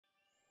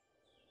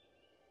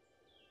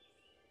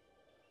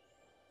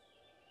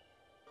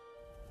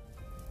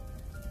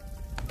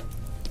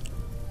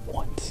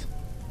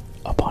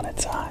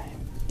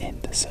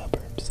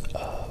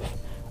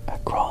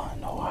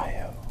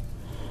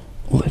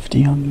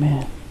thrifty young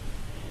man,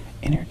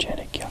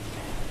 energetic young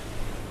man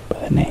by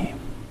the name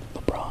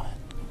LeBron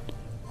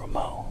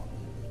Ramon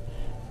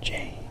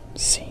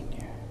James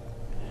Sr.,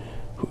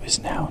 who is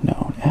now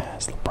known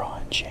as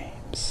LeBron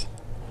James.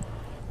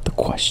 The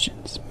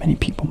questions many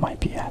people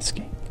might be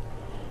asking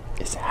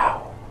is,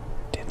 how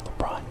did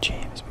LeBron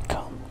James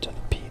become to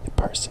be the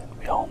person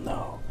we all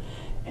know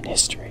in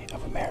history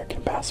of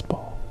American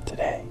basketball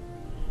today?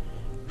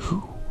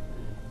 Who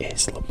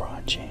is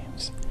LeBron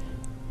James?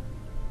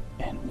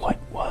 And what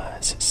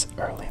was his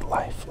early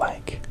life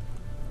like?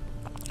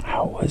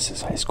 How was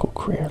his high school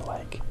career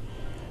like?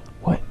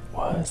 What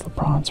was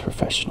LeBron's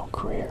professional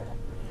career?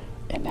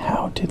 And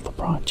how did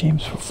LeBron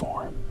James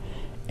perform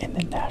in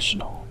the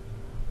national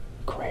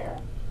career?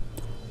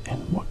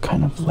 And what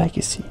kind of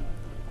legacy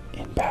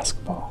in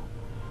basketball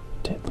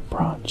did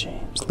LeBron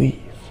James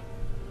leave?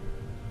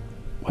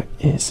 What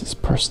is his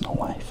personal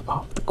life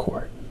off the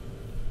court?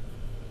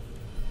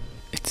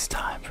 It's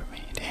time for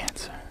me to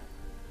answer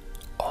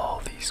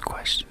all these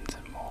questions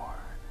and more,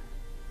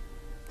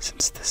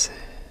 since this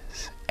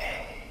is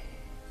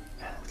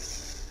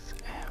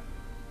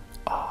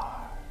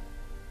ASMR.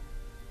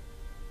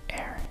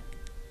 Aaron,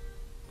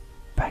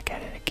 back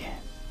at it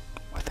again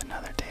with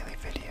another daily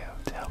video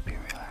to help you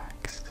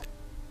relax.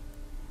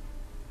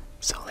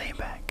 So lay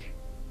back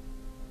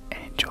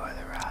and enjoy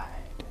the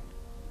ride.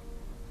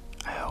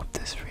 I hope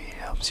this read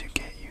helps you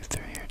get you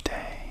through your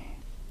day,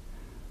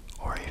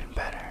 or even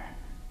better,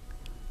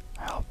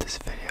 I hope this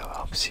video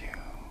helps you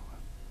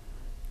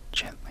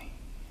gently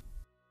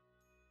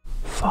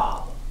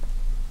fall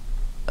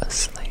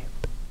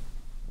asleep.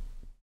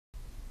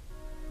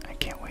 I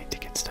can't wait to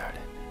get started.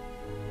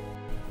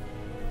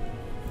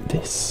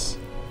 This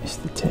is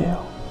the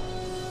tale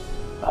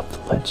of the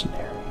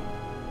legendary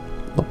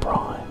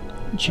LeBron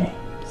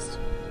James.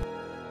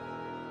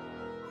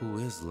 Who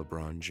is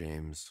LeBron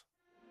James?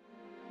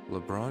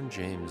 LeBron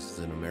James is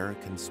an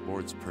American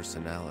sports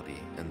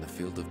personality in the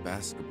field of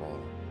basketball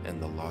and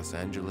the Los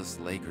Angeles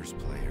Lakers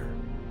player.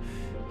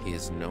 He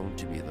is known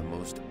to be the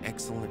most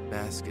excellent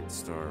basket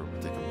star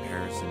with a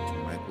comparison to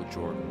Michael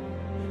Jordan,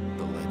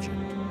 the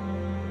legend.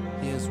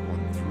 He has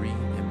won 3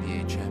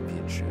 NBA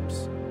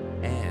championships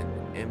and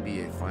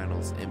NBA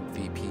Finals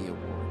MVP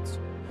awards,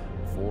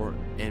 4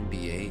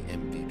 NBA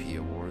MVP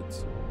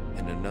awards,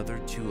 and another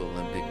 2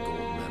 Olympic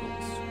gold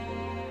medals.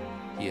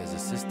 He has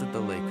assisted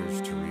the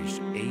Lakers to reach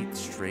 8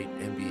 straight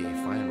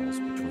NBA Finals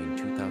between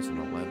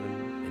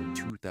 2011 and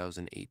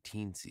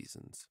 2018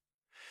 seasons.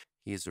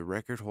 He is a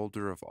record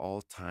holder of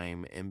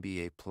all-time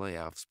NBA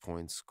playoffs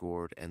points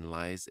scored and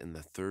lies in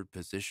the 3rd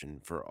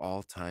position for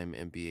all-time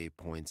NBA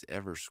points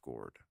ever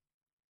scored.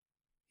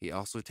 He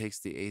also takes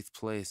the 8th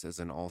place as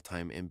an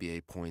all-time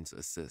NBA points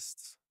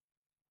assists.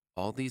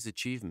 All these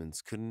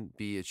achievements couldn't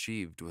be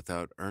achieved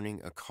without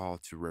earning a call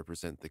to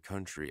represent the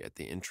country at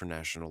the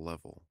international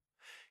level.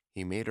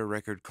 He made a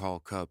record call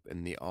cup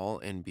in the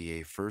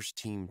All-NBA First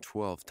Team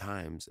 12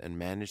 times and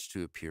managed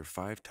to appear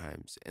 5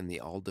 times in the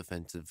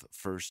All-Defensive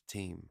First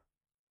Team.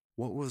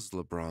 What was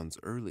LeBron's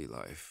early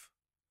life?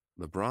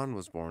 LeBron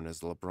was born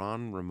as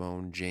LeBron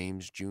Ramon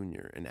James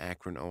Jr. in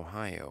Akron,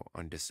 Ohio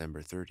on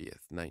December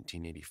 30th,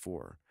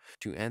 1984,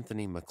 to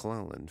Anthony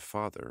McClellan,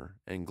 father,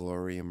 and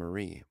Gloria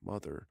Marie,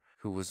 mother,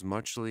 who was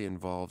muchly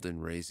involved in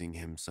raising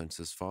him since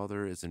his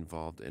father is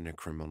involved in a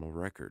criminal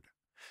record.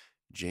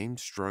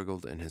 James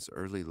struggled in his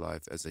early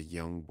life as a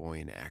young boy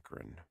in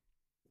Akron.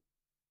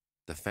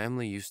 The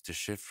family used to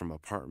shift from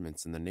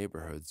apartments in the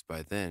neighborhoods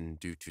by then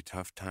due to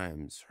tough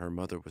times her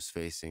mother was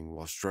facing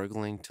while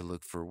struggling to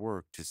look for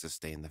work to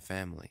sustain the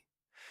family.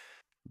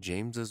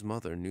 James's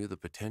mother knew the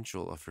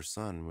potential of her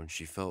son when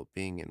she felt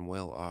being in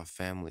well-off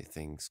family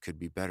things could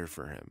be better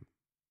for him.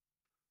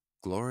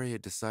 Gloria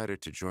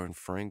decided to join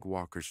Frank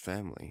Walker's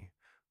family,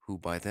 who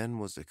by then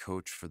was a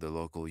coach for the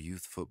local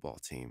youth football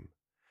team.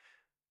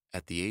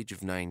 At the age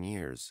of 9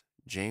 years,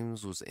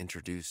 James was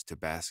introduced to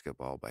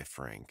basketball by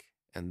Frank,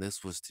 and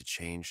this was to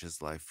change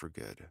his life for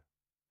good.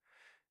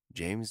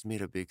 James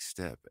made a big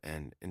step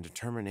and, in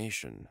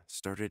determination,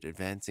 started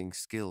advancing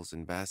skills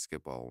in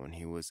basketball when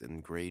he was in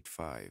grade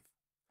 5.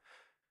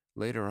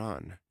 Later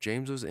on,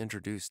 James was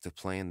introduced to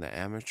playing the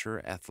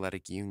Amateur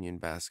Athletic Union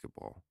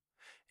basketball,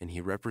 and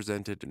he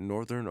represented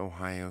Northern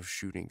Ohio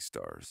Shooting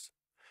Stars.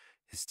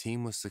 His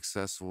team was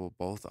successful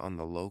both on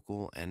the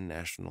local and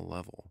national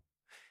level.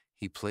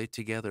 He played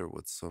together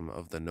with some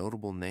of the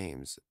notable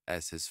names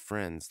as his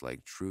friends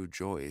like Drew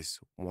Joyce,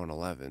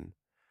 111,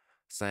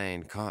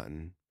 Cyan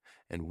Cotton,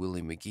 and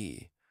Willie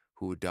McGee,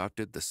 who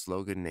adopted the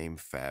slogan name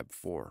Fab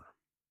Four.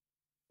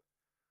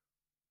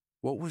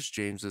 What was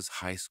James's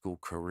high school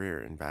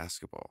career in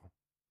basketball?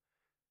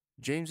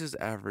 James's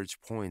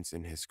average points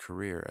in his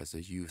career as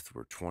a youth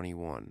were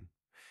 21,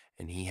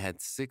 and he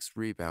had 6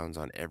 rebounds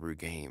on every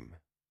game.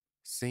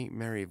 St.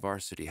 Mary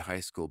Varsity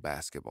High School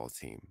basketball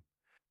team.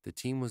 The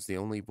team was the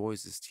only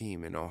boys'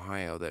 team in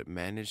Ohio that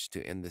managed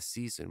to end the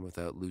season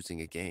without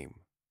losing a game.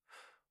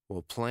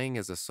 While playing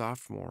as a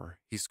sophomore,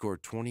 he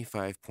scored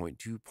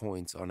 25.2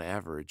 points on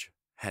average,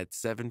 had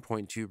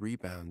 7.2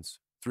 rebounds,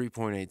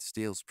 3.8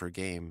 steals per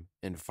game,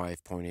 and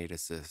 5.8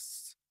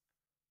 assists.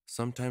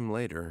 Sometime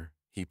later,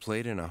 he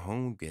played in a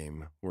home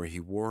game where he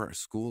wore a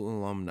school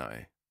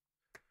alumni.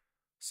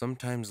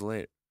 Sometime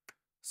later,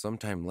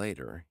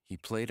 he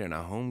played in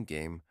a home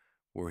game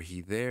where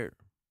he there.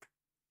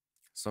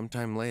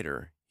 Sometime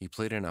later, he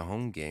played in a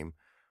home game.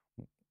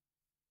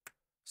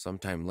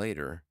 Sometime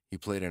later, he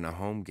played in a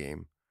home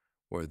game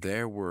where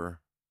there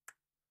were.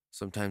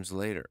 Sometime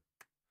later,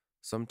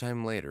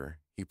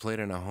 he played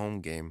in a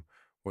home game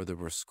where there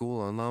were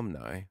school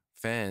alumni,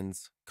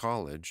 fans,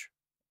 college,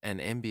 and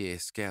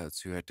NBA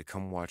scouts who had to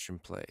come watch him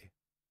play.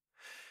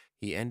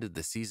 He ended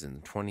the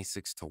season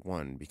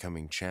 26-1,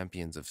 becoming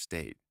champions of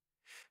state.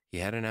 He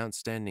had an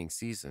outstanding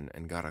season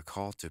and got a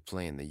call to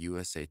play in the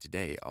USA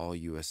Today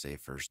All-USA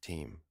First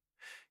Team.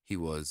 He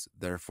was,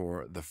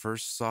 therefore, the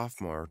first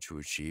sophomore to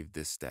achieve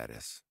this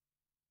status.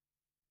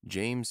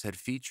 James had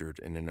featured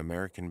in an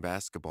American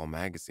basketball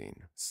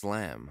magazine,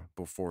 Slam,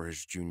 before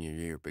his junior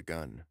year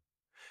begun.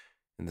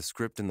 In the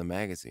script in the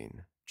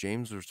magazine,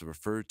 James was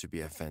referred to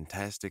be a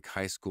fantastic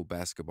high school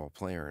basketball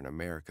player in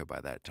America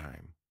by that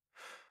time.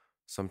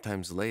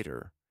 Sometime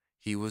later,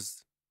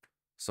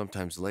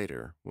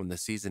 when the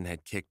season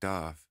had kicked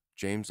off,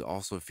 James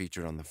also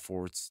featured on the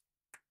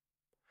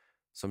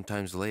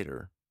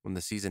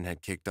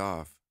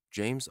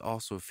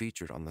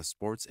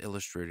Sports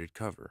Illustrated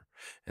cover,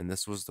 and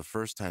this was the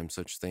first time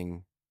such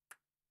thing.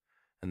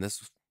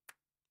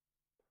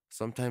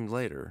 Sometime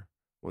later,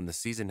 when the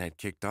season had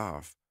kicked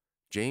off,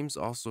 James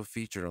also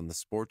featured on the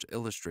Sports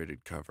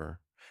Illustrated cover,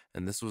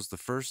 and this was the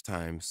first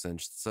time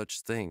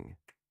such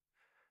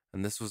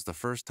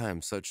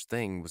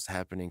thing was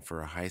happening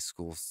for a high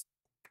school.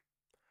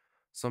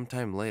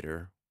 Sometime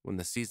later, when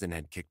the season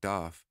had kicked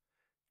off,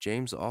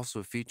 James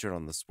also featured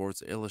on the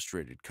Sports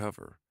Illustrated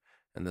cover,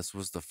 and this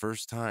was the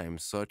first time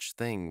such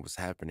thing was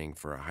happening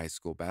for a high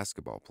school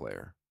basketball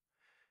player.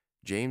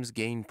 James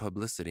gained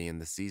publicity in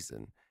the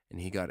season,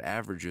 and he got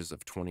averages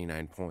of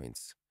 29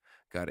 points,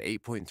 got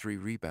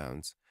 8.3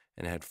 rebounds,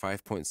 and had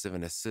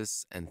 5.7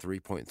 assists and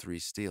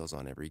 3.3 steals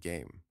on every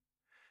game.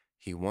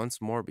 He once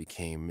more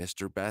became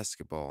Mr.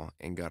 Basketball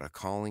and got a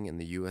calling in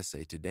the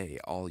USA Today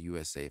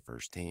All-USA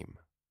First Team.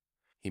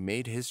 He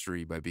made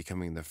history by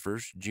becoming the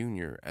first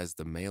junior as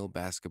the male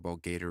basketball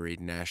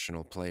Gatorade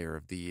National Player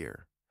of the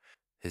Year.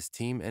 His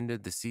team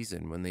ended the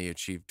season when they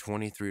achieved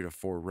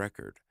 23-4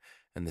 record,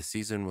 and the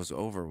season was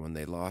over when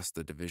they lost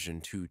the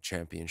Division II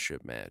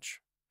championship match.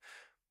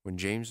 When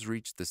James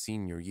reached the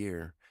senior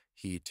year,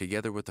 he,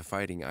 together with the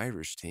Fighting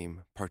Irish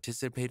team,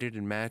 participated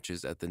in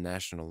matches at the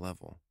national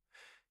level.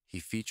 He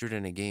featured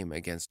in a game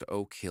against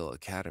Oak Hill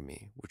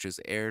Academy, which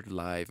is aired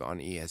live on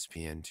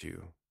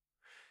ESPN2.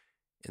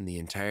 In the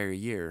entire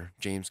year,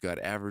 James got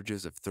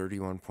averages of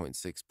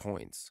 31.6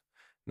 points,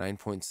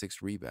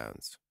 9.6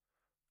 rebounds,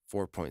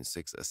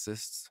 4.6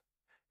 assists,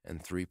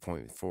 and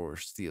 3.4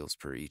 steals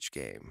per each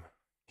game.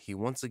 He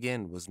once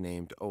again was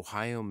named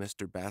Ohio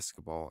Mr.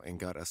 Basketball and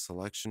got a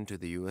selection to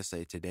the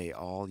USA Today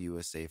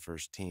All-USA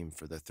First Team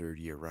for the third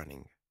year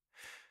running.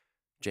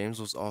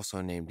 James was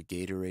also named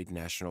Gatorade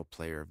National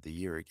Player of the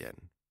Year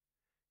again.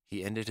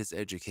 He ended his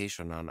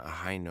education on a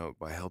high note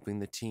by helping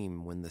the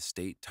team win the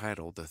state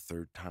title the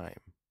third time.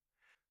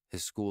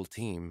 His school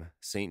team,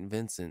 St.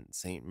 Vincent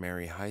St.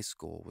 Mary High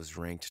School, was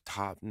ranked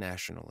top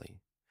nationally.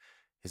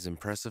 His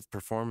impressive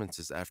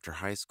performances after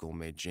high school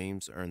made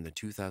James earn the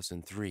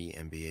 2003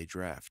 NBA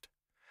draft.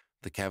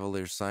 The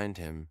Cavaliers signed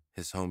him,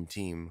 his home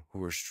team, who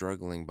were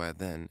struggling by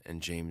then, and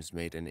James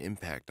made an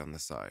impact on the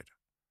side.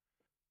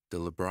 Did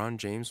LeBron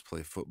James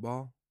play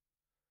football?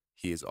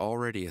 He is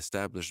already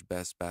established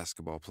best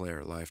basketball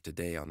player alive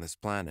today on this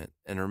planet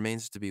and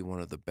remains to be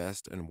one of the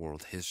best in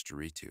world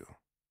history too.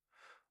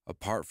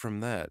 Apart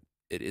from that,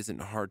 it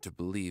isn't hard to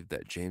believe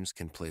that James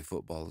can play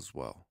football as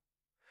well.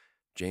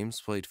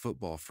 James played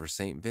football for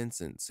St.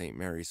 Vincent St.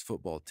 Mary's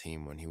football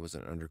team when he was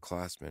an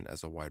underclassman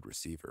as a wide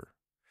receiver.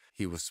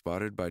 He was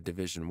spotted by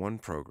Division I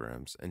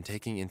programs, and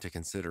taking into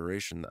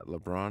consideration that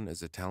LeBron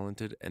is a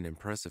talented and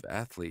impressive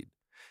athlete,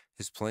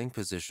 his playing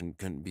position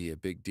couldn't be a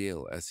big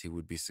deal as he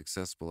would be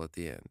successful at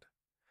the end.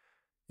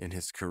 In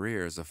his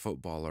career as a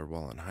footballer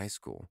while in high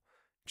school,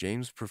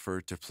 James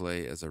preferred to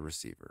play as a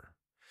receiver.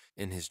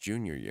 In his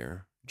junior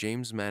year,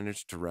 James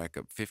managed to rack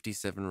up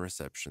 57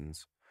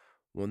 receptions,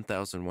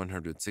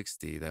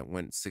 1,160 that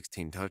went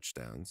 16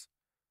 touchdowns.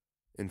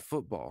 In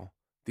football,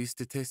 these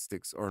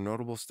statistics are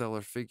notable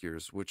stellar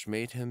figures which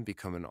made him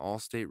become an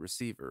all-state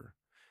receiver.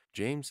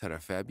 James had a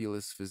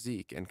fabulous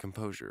physique and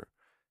composure,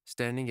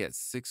 standing at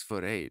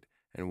 6'8"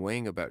 and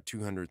weighing about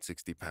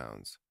 260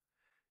 pounds.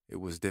 It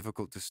was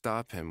difficult to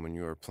stop him when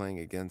you are playing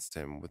against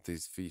him with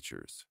these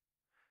features.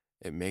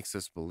 It makes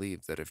us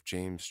believe that if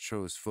James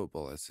chose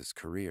football as his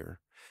career,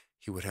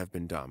 he would have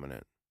been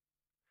dominant.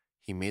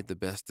 He made the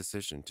best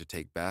decision to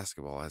take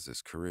basketball as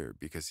his career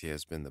because he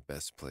has been the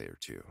best player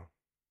too.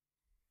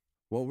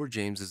 What were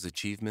James's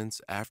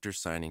achievements after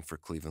signing for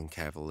Cleveland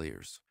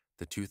Cavaliers,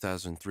 the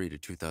 2003 to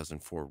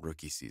 2004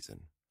 rookie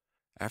season?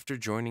 After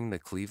joining the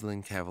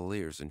Cleveland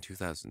Cavaliers in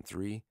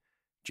 2003,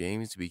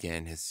 James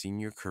began his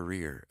senior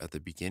career at the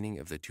beginning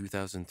of the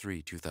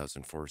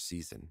 2003-2004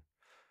 season.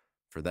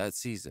 For that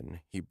season,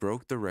 he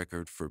broke the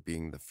record for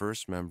being the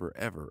first member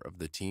ever of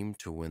the team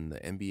to win the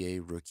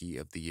NBA Rookie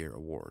of the Year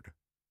award.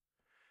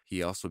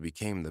 He also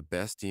became the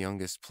best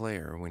youngest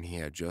player when he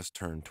had just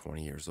turned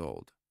 20 years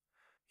old.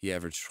 He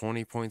averaged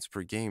 20 points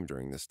per game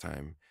during this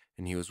time,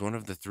 and he was one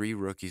of the 3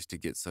 rookies to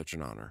get such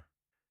an honor.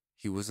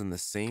 He was in the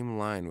same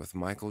line with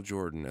Michael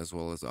Jordan as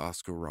well as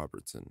Oscar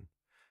Robertson.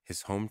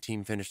 His home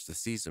team finished the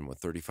season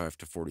with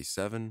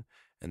 35-47,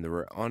 and they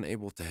were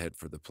unable to head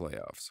for the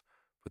playoffs,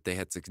 but they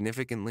had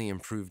significantly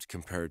improved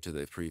compared to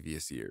the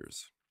previous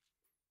years.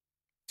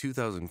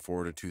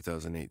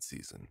 2004-2008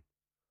 season.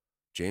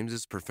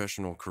 James's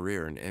professional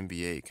career in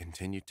NBA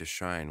continued to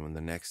shine when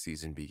the next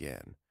season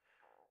began.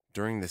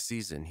 During the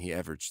season, he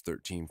averaged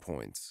 13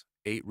 points,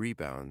 8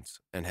 rebounds,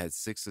 and had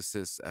 6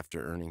 assists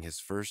after earning his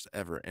first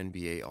ever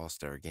NBA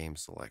All-Star Game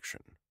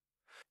selection.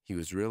 He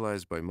was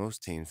realized by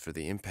most teams for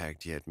the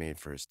impact he had made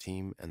for his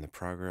team and the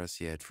progress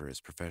he had for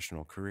his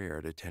professional career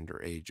at a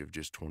tender age of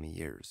just 20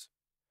 years.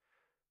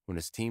 When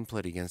his team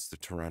played against the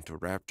Toronto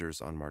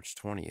Raptors on March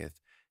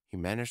 20th, he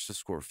managed to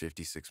score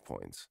 56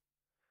 points.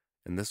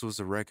 And this was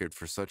a record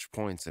for such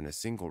points and a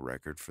single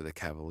record for the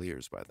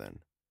Cavaliers by then.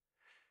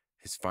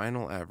 His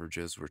final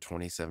averages were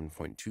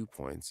 27.2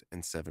 points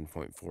and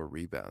 7.4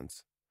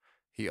 rebounds.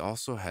 He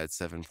also had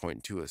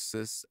 7.2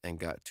 assists and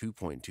got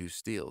 2.2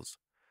 steals,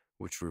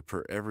 which were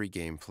per every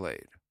game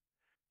played.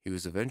 He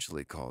was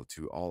eventually called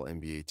to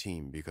All-NBA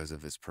team because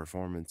of his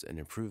performance and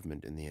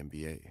improvement in the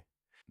NBA.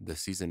 The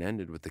season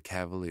ended with the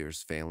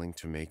Cavaliers failing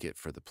to make it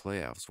for the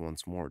playoffs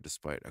once more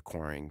despite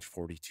acquiring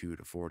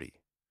 42-40.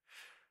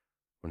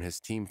 When his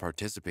team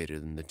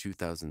participated in the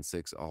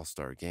 2006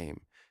 All-Star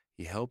Game,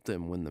 he helped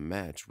them win the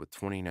match with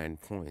 29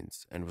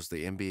 points and was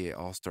the NBA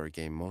All-Star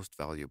Game Most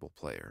Valuable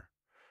Player.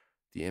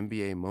 The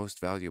NBA Most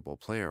Valuable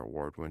Player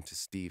award went to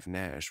Steve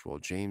Nash, while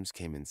James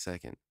came in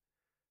second.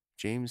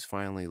 James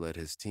finally led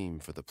his team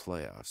for the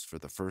playoffs for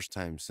the first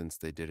time since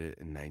they did it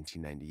in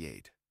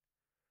 1998.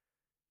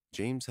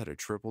 James had a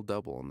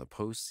triple-double in the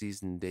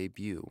postseason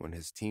debut when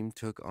his team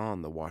took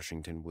on the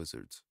Washington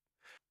Wizards.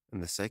 In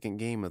the second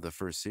game of the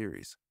first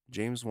series,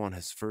 James won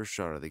his first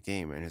shot of the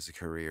game in his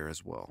career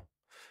as well.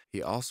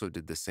 He also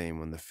did the same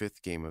when the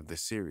fifth game of the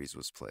series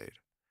was played.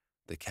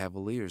 The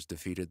Cavaliers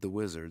defeated the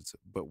Wizards,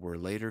 but were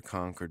later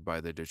conquered by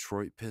the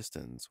Detroit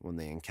Pistons when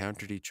they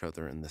encountered each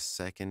other in the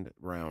second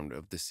round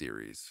of the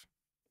series.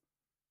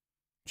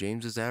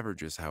 James's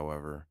averages,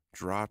 however,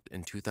 dropped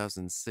in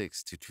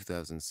 2006 to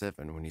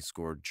 2007 when he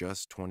scored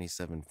just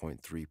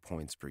 27.3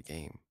 points per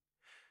game.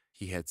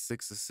 He had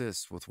 6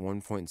 assists with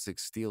 1.6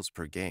 steals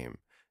per game,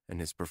 and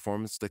his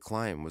performance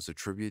decline was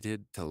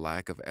attributed to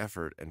lack of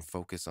effort and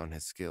focus on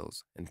his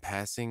skills in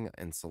passing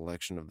and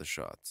selection of the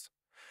shots.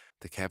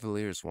 The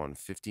Cavaliers won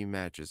 50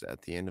 matches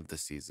at the end of the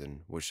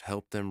season, which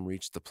helped them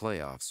reach the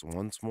playoffs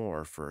once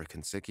more for a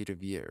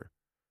consecutive year,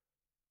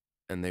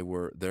 and they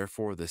were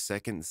therefore the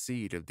second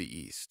seed of the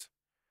East.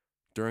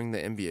 During the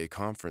NBA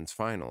Conference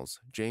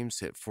Finals, James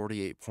hit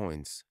 48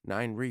 points,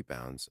 9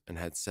 rebounds, and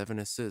had 7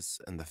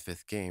 assists in the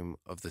fifth game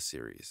of the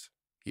series.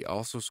 He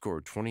also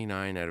scored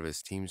 29 out of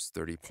his team's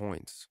 30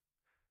 points.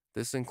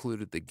 This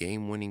included the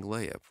game-winning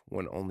layup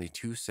when only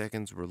 2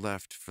 seconds were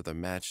left for the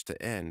match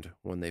to end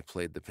when they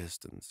played the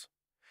Pistons.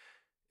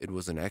 It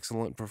was an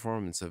excellent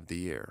performance of the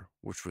year,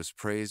 which was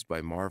praised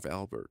by Marv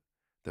Albert,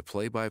 the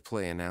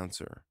play-by-play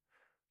announcer.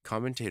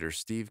 Commentator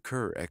Steve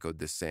Kerr echoed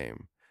the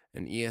same,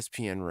 and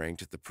ESPN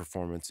ranked the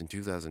performance in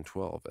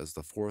 2012 as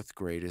the 4th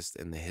greatest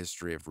in the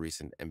history of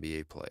recent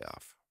NBA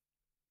playoff.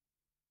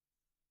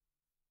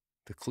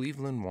 The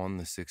Cleveland won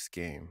the 6th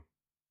game,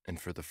 and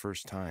for the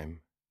first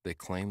time, they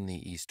claimed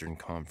the Eastern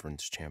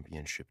Conference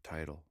championship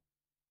title.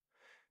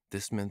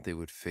 This meant they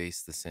would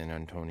face the San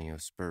Antonio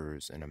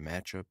Spurs in a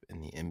matchup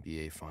in the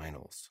NBA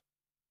Finals.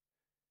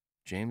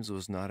 James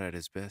was not at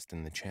his best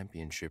in the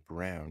championship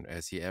round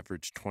as he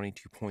averaged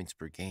 22 points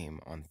per game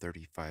on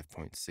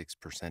 35.6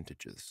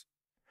 percentages.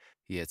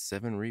 He had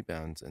 7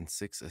 rebounds and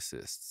 6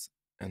 assists,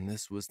 and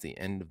this was the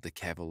end of the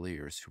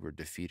Cavaliers, who were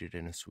defeated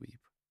in a sweep.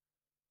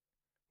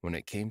 When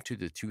it came to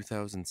the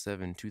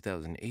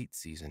 2007-2008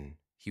 season,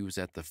 he was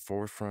at the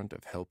forefront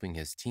of helping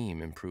his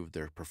team improve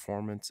their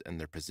performance and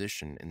their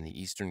position in the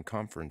Eastern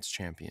Conference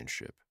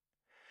Championship.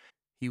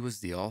 He was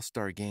the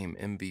All-Star Game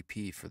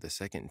MVP for the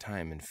second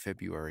time in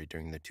February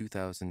during the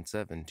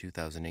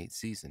 2007-2008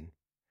 season.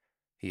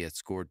 He had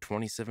scored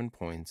 27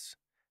 points,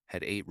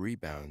 had 8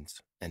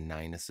 rebounds, and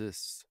 9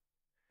 assists.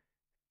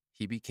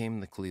 He became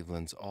the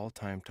Cleveland's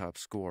all-time top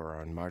scorer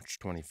on March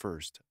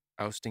 21st,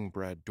 ousting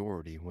Brad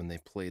Daugherty when they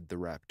played the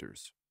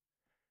Raptors.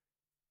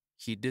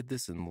 He did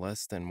this in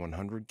less than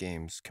 100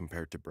 games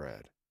compared to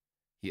Brad.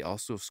 He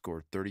also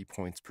scored 30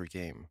 points per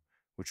game,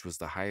 which was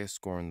the highest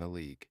score in the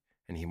league,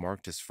 and he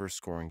marked his first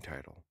scoring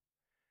title.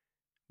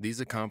 These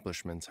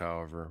accomplishments,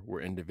 however,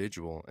 were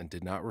individual and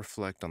did not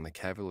reflect on the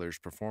Cavaliers'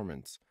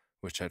 performance,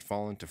 which had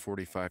fallen to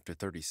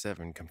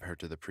 45-37 compared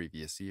to the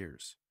previous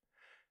years.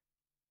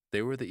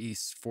 They were the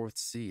East's fourth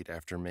seed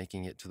after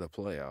making it to the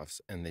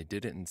playoffs, and they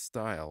did it in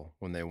style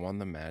when they won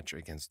the match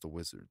against the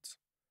Wizards.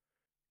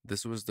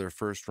 This was their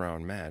first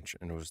round match,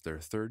 and it was their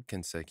third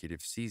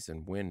consecutive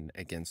season win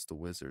against the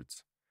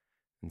Wizards.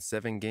 In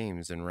 7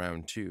 games in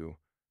round 2,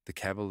 the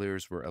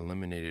Cavaliers were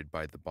eliminated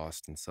by the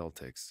Boston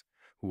Celtics,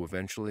 who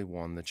eventually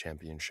won the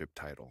championship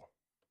title.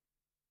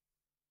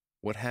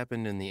 What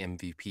happened in the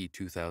MVP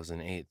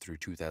 2008 through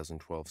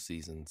 2012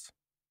 seasons?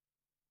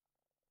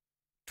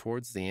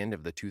 Towards the end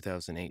of the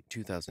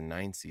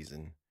 2008-2009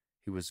 season,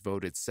 he was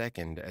voted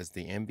second as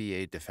the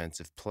NBA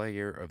Defensive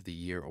Player of the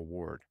Year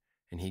award,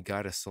 and he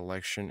got a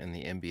selection in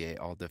the NBA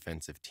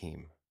All-Defensive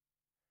Team.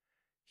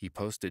 He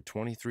posted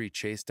 23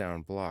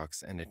 chase-down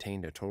blocks and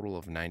attained a total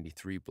of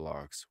 93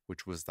 blocks,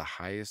 which was the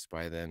highest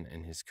by then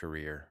in his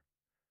career.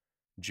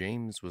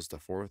 James was the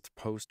 4th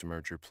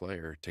post-merger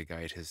player to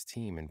guide his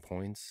team in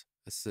points,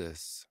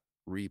 assists,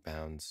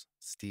 rebounds,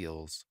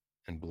 steals,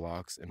 and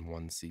blocks in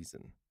one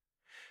season.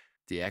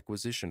 The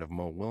acquisition of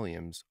Mo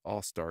Williams,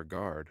 all-star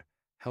guard,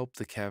 helped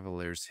the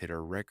Cavaliers hit a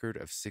record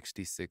of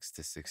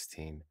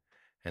 66-16,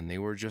 and they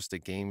were just a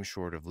game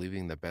short of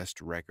leaving the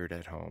best record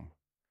at home.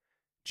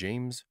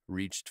 James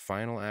reached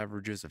final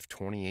averages of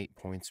 28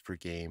 points per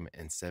game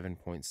and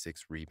 7.6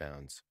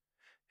 rebounds.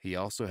 He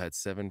also had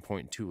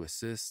 7.2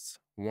 assists,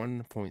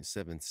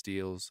 1.7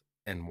 steals,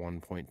 and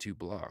 1.2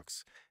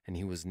 blocks, and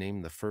he was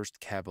named the first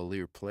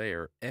Cavalier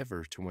player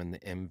ever to win the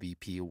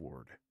MVP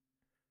award.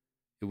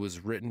 It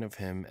was written of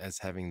him as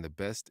having the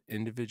best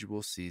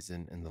individual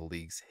season in the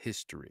league's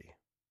history.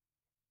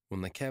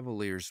 When the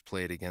Cavaliers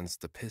played against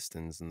the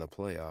Pistons in the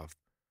playoff,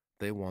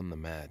 they won the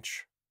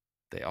match.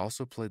 They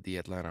also played the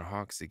Atlanta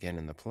Hawks again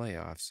in the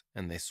playoffs,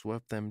 and they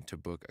swept them to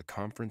book a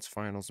conference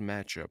finals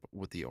matchup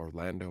with the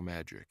Orlando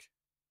Magic.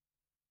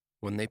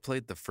 When they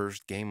played the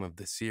first game of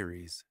the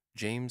series,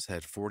 James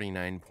had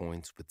 49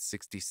 points with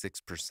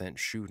 66%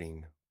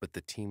 shooting, but the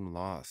team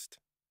lost.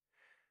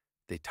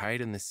 They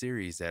tied in the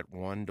series at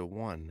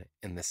 1-1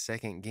 in the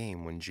second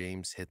game when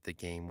James hit the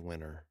game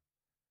winner.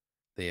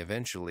 They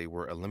eventually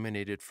were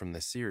eliminated from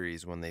the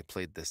series when they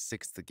played the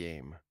 6th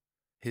game.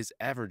 His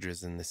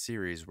averages in the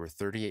series were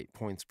 38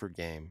 points per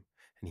game,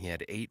 and he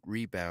had 8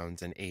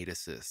 rebounds and 8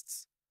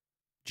 assists.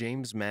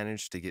 James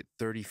managed to get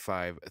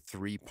 35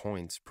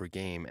 3-points per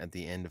game at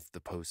the end of the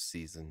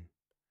postseason.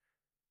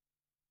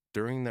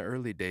 During the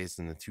early days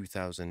in the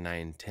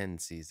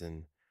 2009-10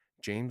 season,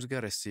 James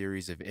got a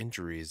series of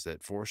injuries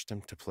that forced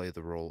him to play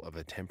the role of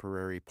a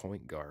temporary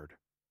point guard.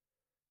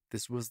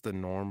 This was the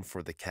norm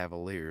for the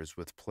Cavaliers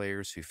with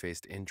players who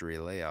faced injury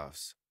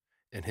layoffs.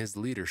 In his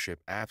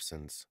leadership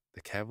absence,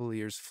 the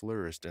Cavaliers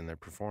flourished in their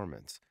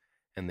performance,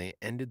 and they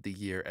ended the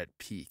year at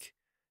peak,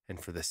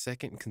 and for the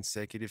second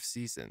consecutive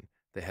season,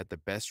 they had the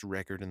best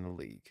record in the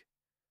league.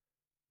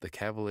 The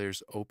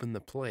Cavaliers opened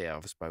the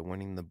playoffs by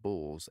winning the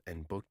Bulls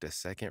and booked a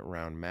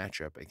second-round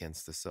matchup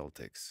against the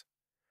Celtics.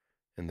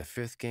 In the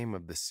 5th game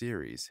of the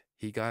series,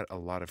 he got a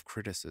lot of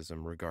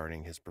criticism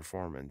regarding his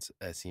performance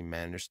as he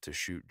managed to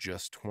shoot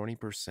just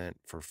 20%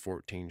 for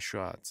 14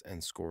 shots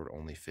and scored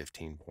only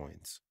 15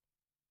 points.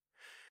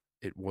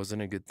 It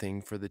wasn't a good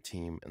thing for the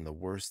team and the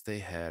worst they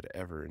had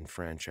ever in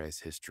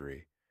franchise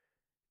history.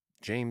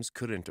 James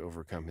couldn't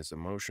overcome his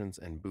emotions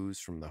and boos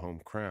from the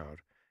home crowd,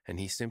 and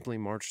he simply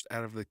marched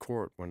out of the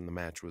court when the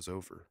match was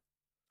over.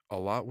 A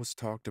lot was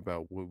talked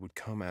about what would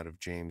come out of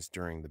James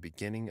during the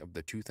beginning of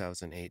the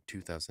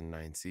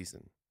 2008-2009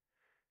 season.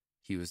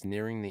 He was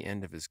nearing the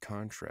end of his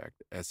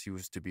contract as he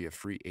was to be a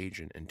free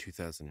agent in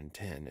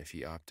 2010 if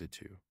he opted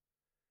to.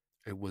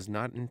 It was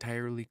not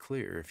entirely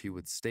clear if he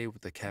would stay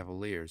with the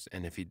Cavaliers,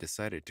 and if he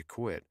decided to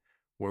quit,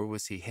 where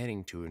was he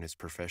heading to in his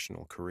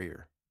professional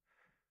career?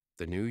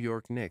 The New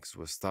York Knicks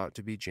was thought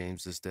to be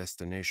James's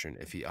destination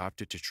if he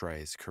opted to try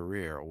his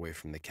career away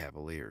from the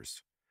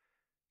Cavaliers.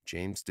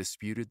 James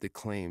disputed the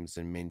claims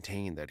and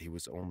maintained that he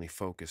was only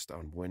focused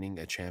on winning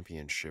a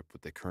championship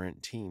with the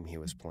current team he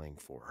was playing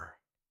for.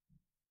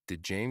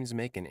 Did James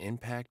make an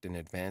impact and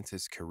advance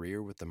his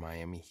career with the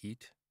Miami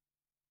Heat?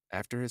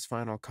 After his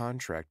final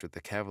contract with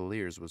the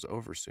Cavaliers was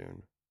over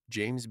soon,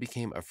 James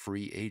became a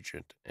free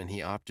agent, and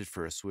he opted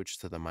for a switch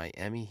to the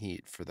Miami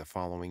Heat for the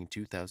following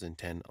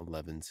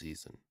 2010-11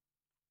 season.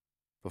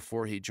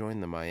 Before he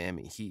joined the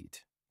Miami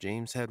Heat,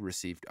 James had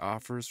received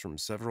offers from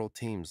several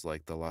teams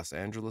like the Los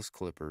Angeles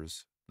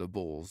Clippers, the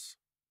Bulls,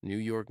 New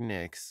York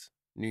Knicks,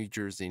 New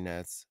Jersey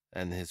Nets,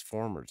 and his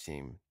former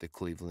team, the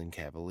Cleveland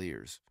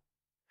Cavaliers.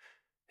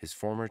 His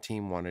former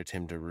team wanted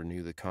him to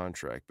renew the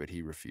contract, but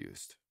he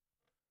refused.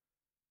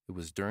 It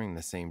was during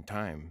the same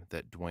time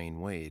that Dwayne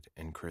Wade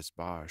and Chris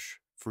Bosh,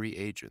 free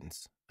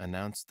agents,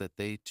 announced that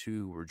they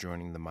too were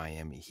joining the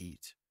Miami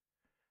Heat.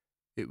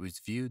 It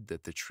was viewed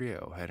that the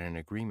trio had an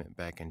agreement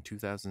back in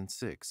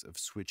 2006 of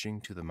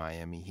switching to the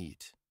Miami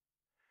Heat.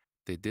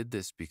 They did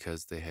this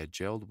because they had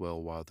gelled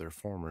well while their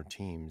former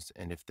teams,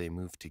 and if they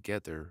moved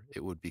together,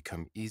 it would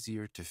become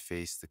easier to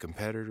face the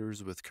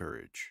competitors with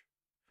courage.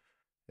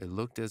 It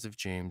looked as if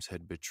James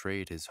had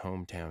betrayed his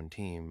hometown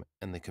team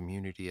and the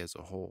community as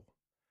a whole.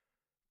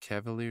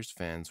 Cavaliers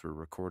fans were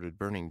recorded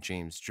burning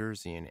James'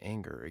 jersey in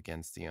anger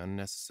against the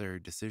unnecessary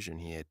decision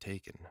he had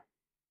taken.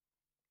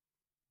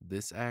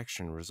 This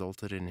action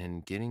resulted in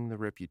him getting the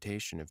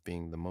reputation of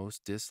being the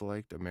most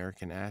disliked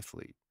American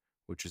athlete,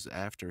 which is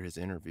after his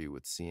interview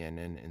with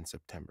CNN in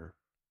September.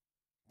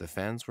 The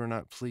fans were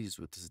not pleased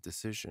with his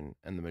decision,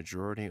 and the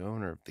majority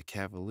owner of the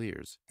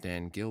Cavaliers,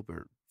 Dan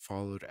Gilbert,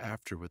 followed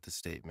after with a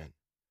statement.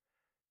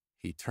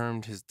 He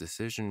termed his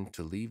decision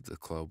to leave the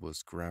club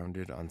was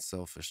grounded on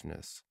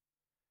selfishness.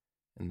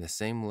 In the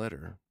same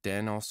letter,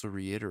 Dan also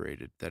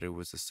reiterated that it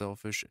was a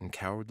selfish and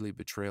cowardly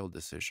betrayal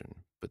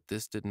decision, but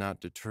this did not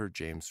deter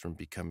James from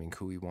becoming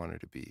who he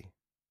wanted to be.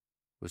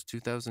 Was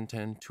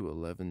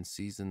 2010-11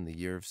 season the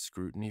year of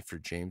scrutiny for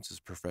James's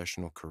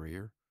professional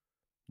career?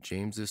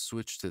 James's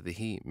switch to the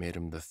Heat made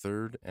him the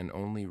third and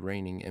only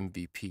reigning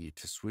MVP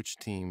to switch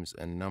teams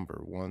and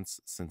number once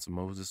since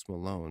Moses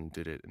Malone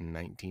did it in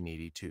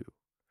 1982.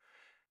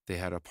 They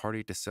had a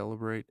party to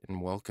celebrate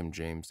and welcome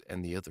James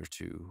and the other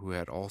two who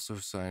had also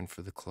signed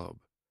for the club.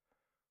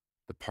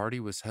 The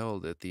party was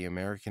held at the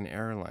American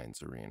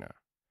Airlines Arena.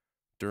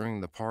 During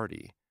the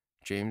party,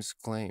 James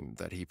claimed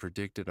that he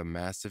predicted a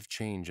massive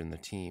change in the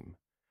team.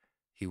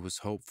 He was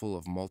hopeful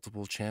of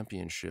multiple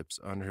championships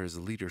under his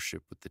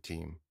leadership with the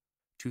team.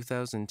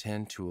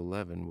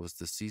 2010-11 was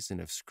the season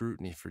of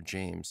scrutiny for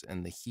James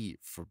and the Heat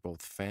for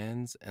both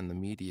fans and the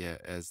media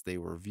as they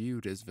were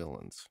viewed as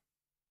villains.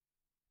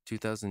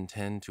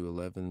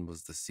 2010-11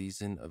 was the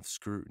season of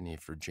scrutiny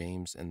for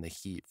James and the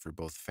Heat for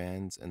both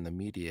fans and the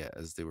media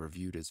as they were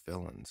viewed as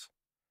villains.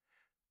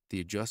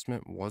 The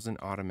adjustment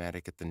wasn't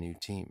automatic at the new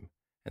team,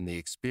 and they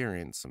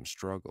experienced some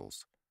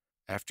struggles.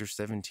 After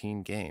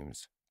 17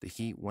 games, the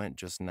Heat went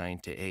just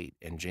 9-8,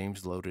 and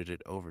James loaded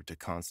it over to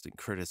constant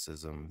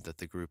criticism that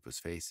the group was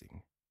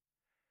facing.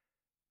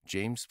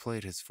 James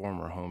played his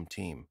former home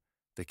team,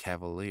 the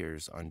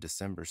Cavaliers, on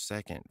December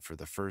 2nd for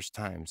the first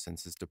time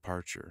since his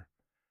departure.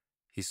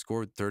 He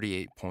scored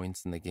 38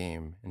 points in the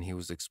game, and he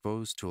was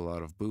exposed to a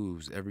lot of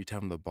boos every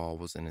time the ball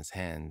was in his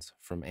hands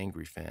from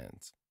angry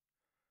fans.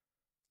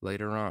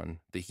 Later on,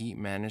 the Heat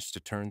managed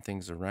to turn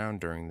things around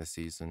during the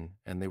season,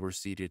 and they were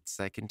seeded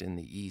second in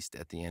the East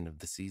at the end of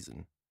the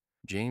season.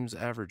 James'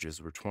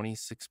 averages were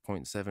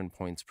 26.7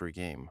 points per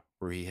game,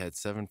 where he had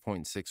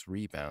 7.6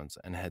 rebounds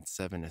and had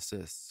 7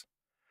 assists.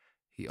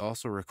 He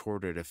also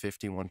recorded a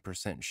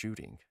 51%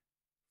 shooting.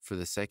 For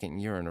the second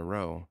year in a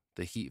row,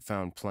 the Heat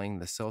found playing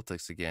the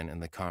Celtics again in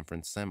the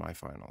conference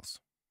semifinals.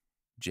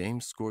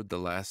 James scored the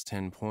last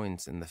 10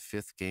 points in the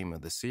 5th game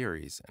of the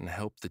series and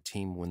helped the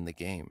team win the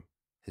game.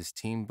 His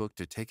team booked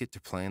a ticket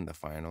to play in the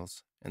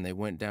finals, and they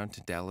went down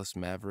to Dallas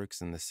Mavericks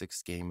in the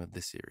 6th game of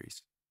the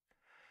series.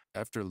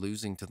 After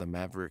losing to the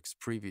Mavericks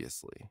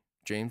previously,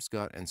 James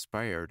got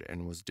inspired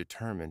and was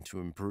determined to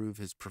improve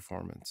his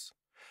performance.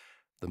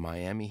 The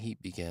Miami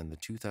Heat began the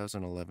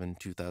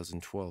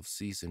 2011-2012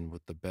 season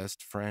with the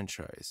best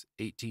franchise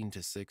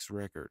 18-6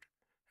 record,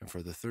 and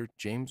for the third,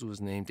 James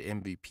was named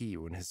MVP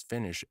when his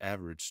finish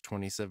averaged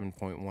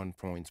 27.1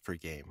 points per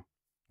game.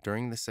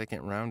 During the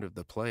second round of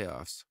the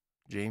playoffs,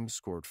 James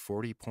scored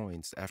 40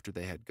 points after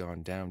they had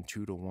gone down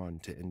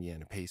 2-1 to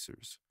Indiana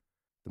Pacers.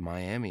 The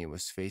Miami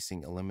was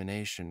facing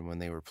elimination when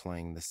they were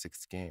playing the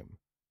 6th game,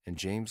 and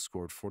James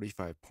scored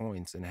 45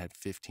 points and had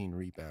 15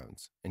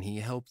 rebounds, and he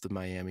helped the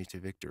Miami to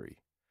victory.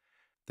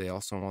 They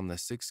also won the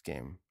 6th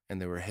game, and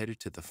they were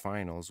headed to the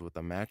finals with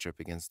a matchup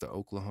against the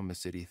Oklahoma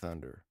City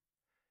Thunder.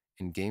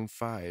 In Game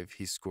 5,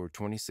 he scored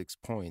 26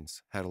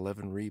 points, had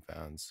 11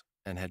 rebounds,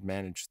 and had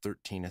managed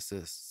 13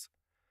 assists.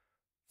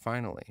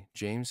 Finally,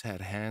 James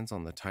had hands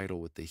on the title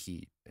with the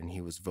Heat, and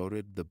he was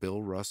voted the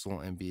Bill Russell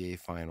NBA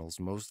Finals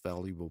Most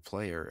Valuable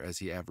Player as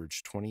he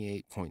averaged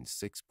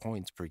 28.6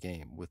 points per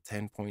game with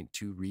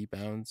 10.2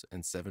 rebounds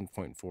and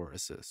 7.4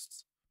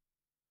 assists.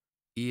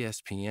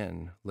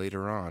 ESPN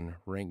later on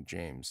ranked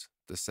James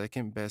the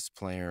second best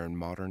player in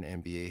modern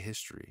NBA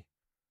history.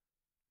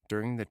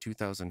 During the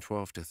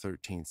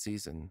 2012-13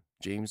 season,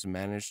 James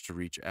managed to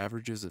reach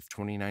averages of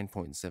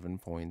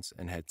 29.7 points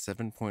and had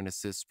 7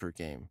 assists per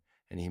game,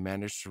 and he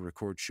managed to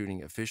record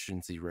shooting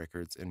efficiency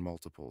records in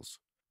multiples.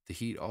 The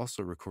Heat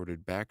also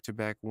recorded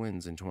back-to-back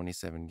wins in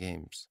 27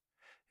 games.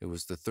 It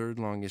was the third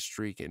longest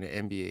streak in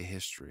NBA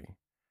history.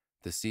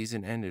 The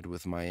season ended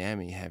with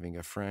Miami having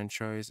a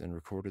franchise and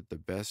recorded the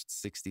best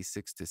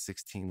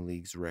 66-16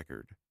 leagues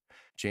record.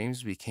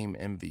 James became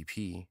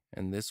MVP,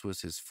 and this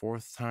was his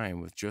 4th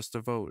time with just a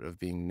vote of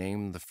being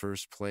named the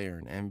first player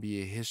in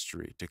NBA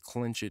history to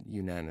clinch it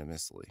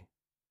unanimously.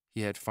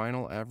 He had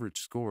final average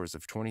scores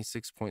of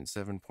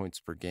 26.7 points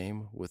per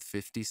game with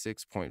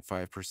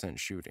 56.5%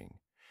 shooting.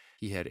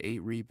 He had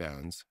 8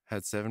 rebounds,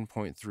 had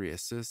 7.3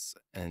 assists,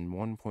 and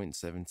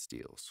 1.7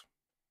 steals.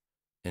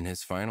 In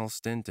his final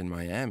stint in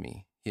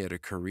Miami, he had a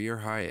career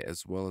high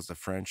as well as a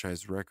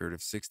franchise record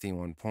of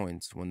 61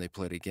 points when they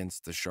played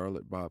against the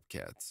Charlotte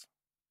Bobcats.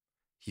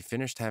 He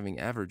finished having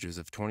averages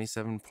of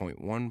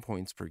 27.1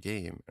 points per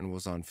game and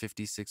was on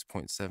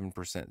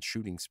 56.7%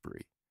 shooting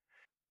spree.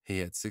 He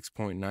had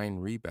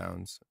 6.9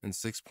 rebounds and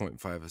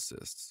 6.5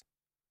 assists.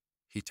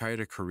 He tied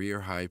a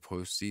career-high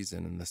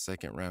postseason in the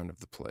second round of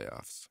the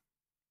playoffs.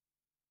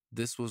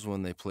 This was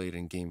when they played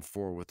in Game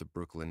 4 with the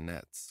Brooklyn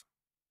Nets.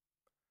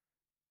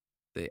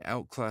 They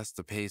outclassed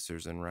the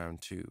Pacers in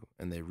round 2,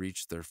 and they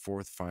reached their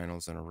 4th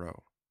finals in a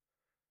row.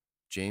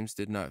 James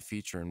did not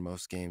feature in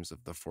most games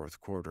of the fourth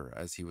quarter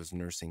as he was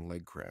nursing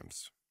leg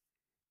cramps.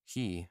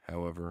 He,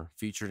 however,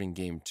 featured in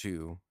Game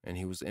 2, and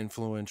he was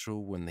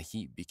influential when the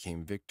Heat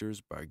became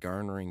victors by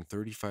garnering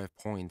 35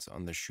 points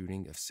on the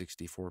shooting of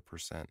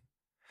 64%.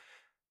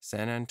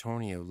 San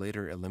Antonio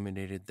later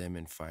eliminated them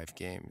in 5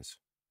 games.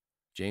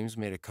 James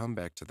made a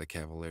comeback to the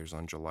Cavaliers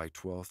on July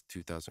 12,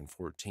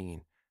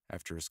 2014,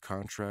 after his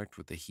contract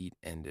with the Heat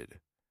ended.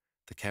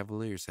 The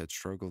Cavaliers had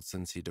struggled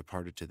since he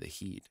departed to the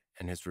Heat,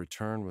 and his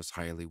return was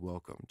highly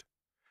welcomed.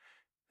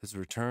 His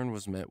return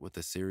was met with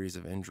a series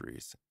of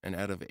injuries, and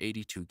out of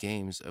 82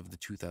 games of the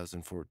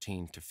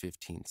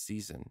 2014-15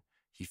 season,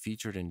 he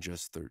featured in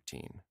just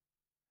 13.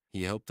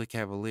 He helped the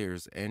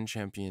Cavaliers end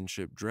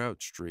championship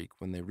drought streak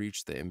when they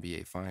reached the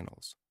NBA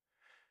Finals.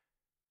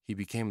 He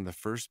became the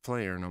first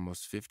player in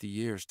almost 50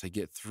 years to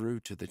get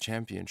through to the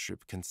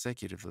championship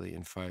consecutively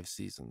in 5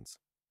 seasons.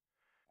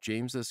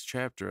 James's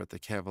chapter at the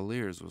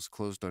Cavaliers was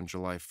closed on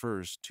July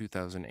 1,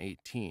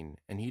 2018,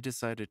 and he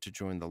decided to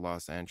join the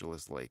Los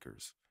Angeles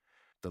Lakers.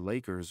 The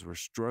Lakers were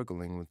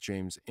struggling with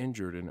James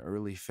injured in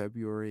early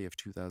February of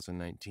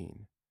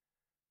 2019.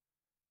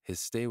 His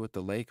stay with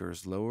the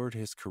Lakers lowered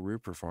his career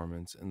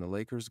performance, and the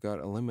Lakers got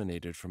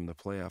eliminated from the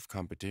playoff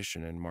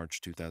competition in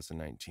March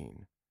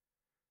 2019.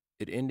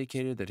 It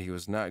indicated that he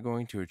was not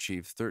going to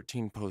achieve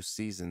 13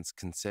 postseasons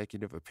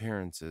consecutive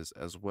appearances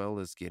as well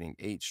as getting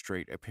 8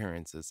 straight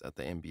appearances at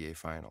the NBA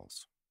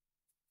Finals.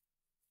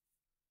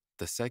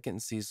 The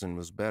second season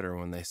was better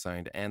when they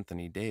signed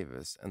Anthony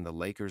Davis, and the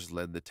Lakers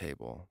led the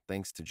table,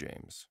 thanks to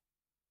James.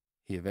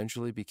 He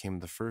eventually became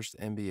the first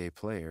NBA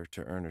player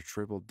to earn a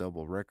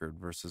triple-double record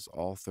versus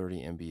all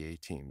 30 NBA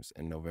teams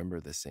in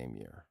November the same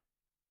year.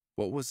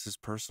 What was his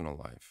personal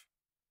life?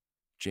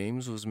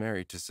 James was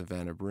married to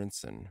Savannah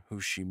Brinson,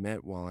 who she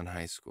met while in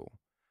high school.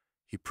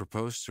 He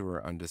proposed to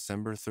her on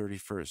December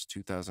 31,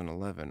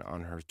 2011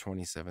 on her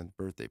 27th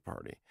birthday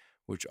party,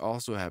 which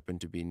also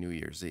happened to be New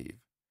Year's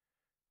Eve.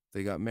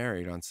 They got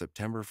married on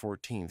September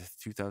 14,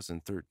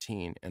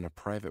 2013 in a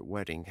private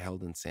wedding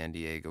held in San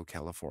Diego,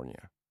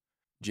 California.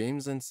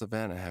 James and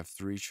Savannah have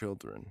 3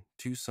 children,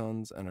 2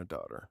 sons and a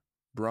daughter.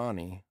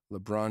 Bronny,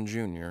 LeBron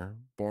Jr.,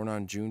 born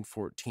on June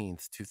 14,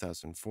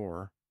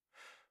 2004,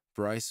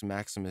 Bryce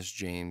Maximus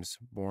James,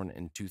 born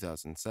in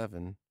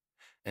 2007,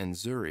 and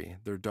Zuri,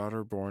 their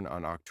daughter born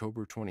on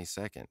October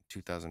 22,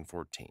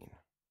 2014.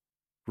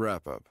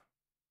 Wrap-up.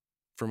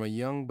 From a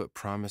young but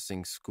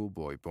promising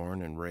schoolboy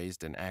born and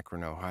raised in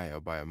Akron, Ohio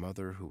by a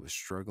mother who was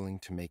struggling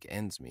to make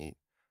ends meet,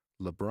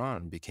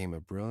 LeBron became a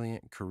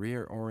brilliant,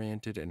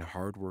 career-oriented, and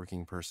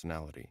hard-working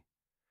personality.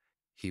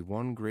 He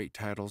won great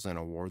titles and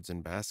awards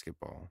in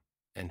basketball,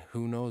 and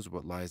who knows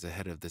what lies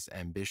ahead of this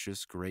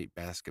ambitious, great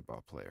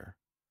basketball player.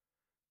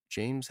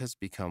 James has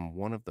become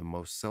one of the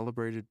most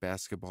celebrated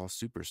basketball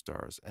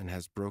superstars and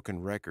has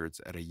broken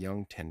records at a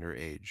young, tender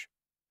age.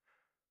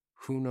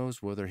 Who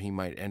knows whether he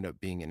might end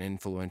up being an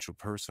influential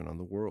person on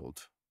the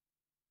world?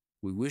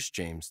 We wish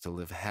James to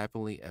live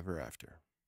happily ever after.